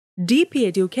DP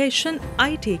Education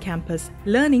IT Campus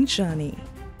Learning Journey.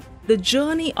 The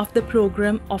journey of the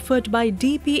program offered by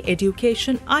DP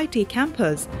Education IT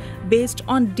Campus based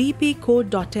on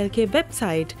dpcode.lk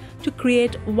website to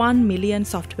create 1 million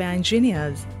software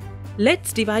engineers.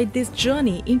 Let's divide this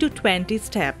journey into 20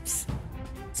 steps.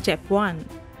 Step 1.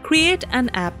 Create an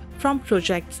app from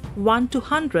projects 1 to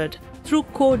 100 through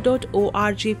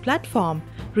code.org platform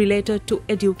related to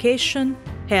education,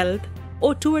 health,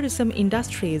 or tourism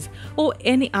industries or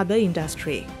any other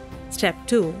industry. Step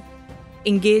 2.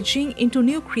 Engaging into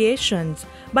new creations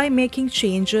by making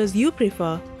changes you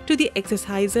prefer to the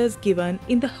exercises given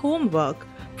in the homework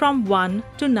from 1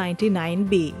 to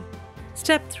 99B.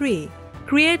 Step 3.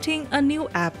 Creating a new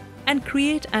app and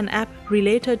create an app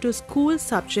related to school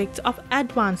subjects of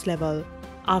advanced level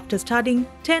after studying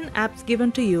 10 apps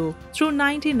given to you through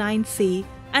 99C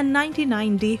and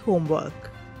 99D homework.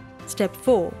 Step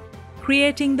 4.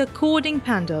 Creating the coding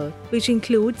panel, which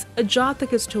includes a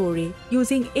Jathaka story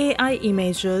using AI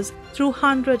images through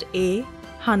 100A,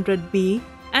 100B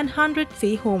and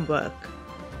 100C homework.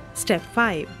 Step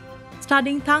 5.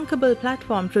 Studying Thunkable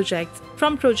platform projects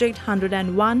from project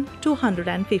 101 to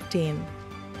 115.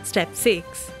 Step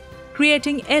 6.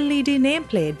 Creating LED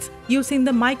nameplates using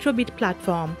the Microbit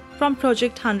platform from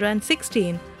project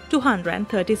 116 to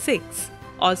 136.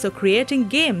 Also creating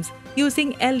games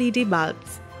using LED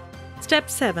bulbs. Step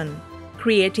 7.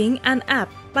 Creating an app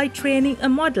by training a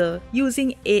model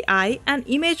using AI and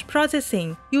image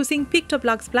processing using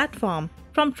Pictoblocks platform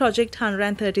from project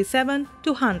 137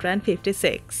 to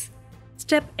 156.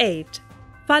 Step 8.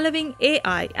 Following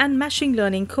AI and machine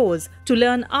learning course to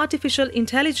learn artificial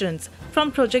intelligence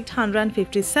from project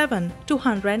 157 to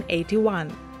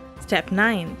 181. Step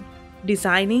 9.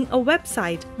 Designing a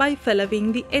website by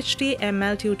following the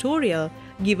HTML tutorial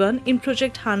given in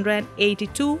project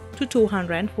 182 to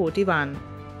 241.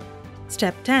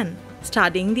 Step 10.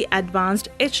 Studying the advanced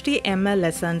HTML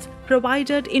lessons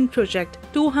provided in project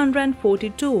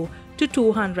 242 to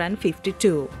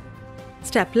 252.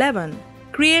 Step 11.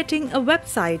 Creating a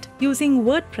website using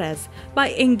WordPress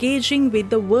by engaging with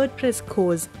the WordPress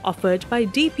course offered by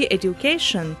DP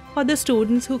Education for the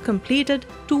students who completed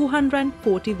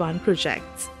 241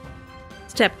 projects.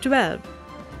 Step 12.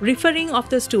 Referring of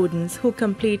the students who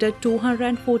completed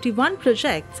 241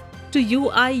 projects to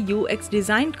UI/UX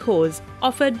design course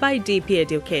offered by DP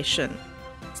Education.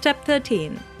 Step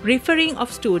 13. Referring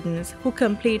of students who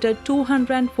completed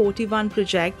 241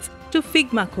 projects to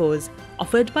Figma course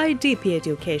offered by DP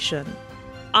Education.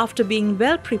 After being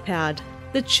well prepared,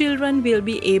 the children will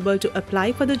be able to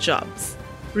apply for the jobs.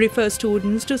 Refer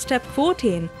students to Step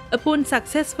 14 upon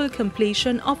successful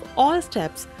completion of all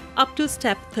steps up to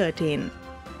Step 13.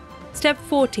 Step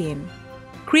 14.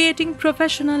 Creating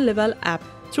professional level app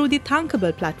through the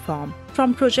Thunkable platform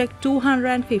from project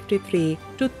 253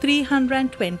 to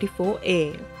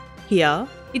 324A. Here,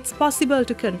 it's possible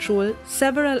to control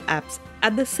several apps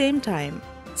at the same time.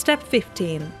 Step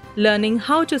 15. Learning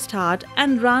how to start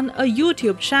and run a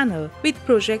YouTube channel with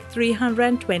project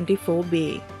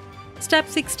 324B. Step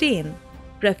 16.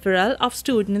 Referral of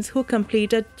students who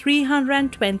completed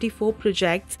 324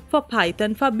 projects for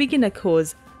Python for Beginner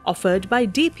course offered by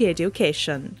DP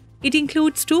Education. It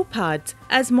includes 2 parts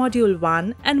as Module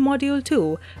 1 and Module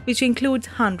 2, which includes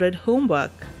 100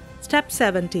 homework. Step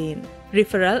 17.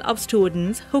 Referral of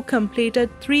students who completed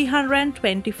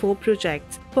 324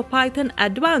 projects for Python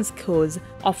Advanced course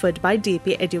offered by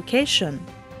DP Education.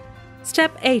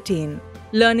 Step 18.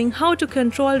 Learning how to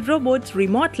control robots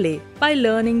remotely by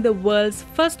learning the world's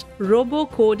first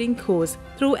robo-coding course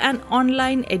through an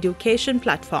online education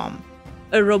platform.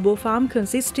 A robo-farm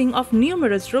consisting of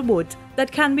numerous robots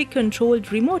that can be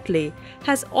controlled remotely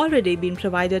has already been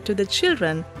provided to the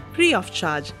children free of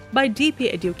charge by DP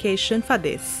Education for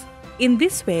this. In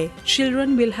this way,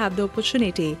 children will have the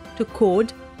opportunity to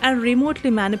code and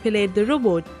remotely manipulate the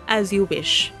robot as you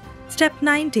wish. Step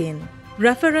 19.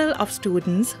 Referral of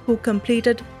students who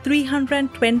completed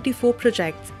 324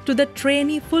 projects to the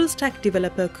Trainee Full Stack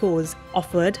Developer course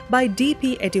offered by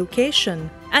DP Education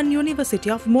and University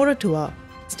of Moratuwa.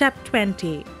 Step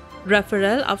 20.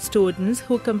 Referral of students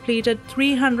who completed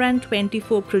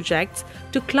 324 projects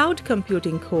to Cloud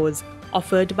Computing course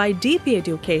offered by DP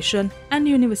Education and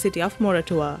University of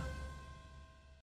Moratuwa.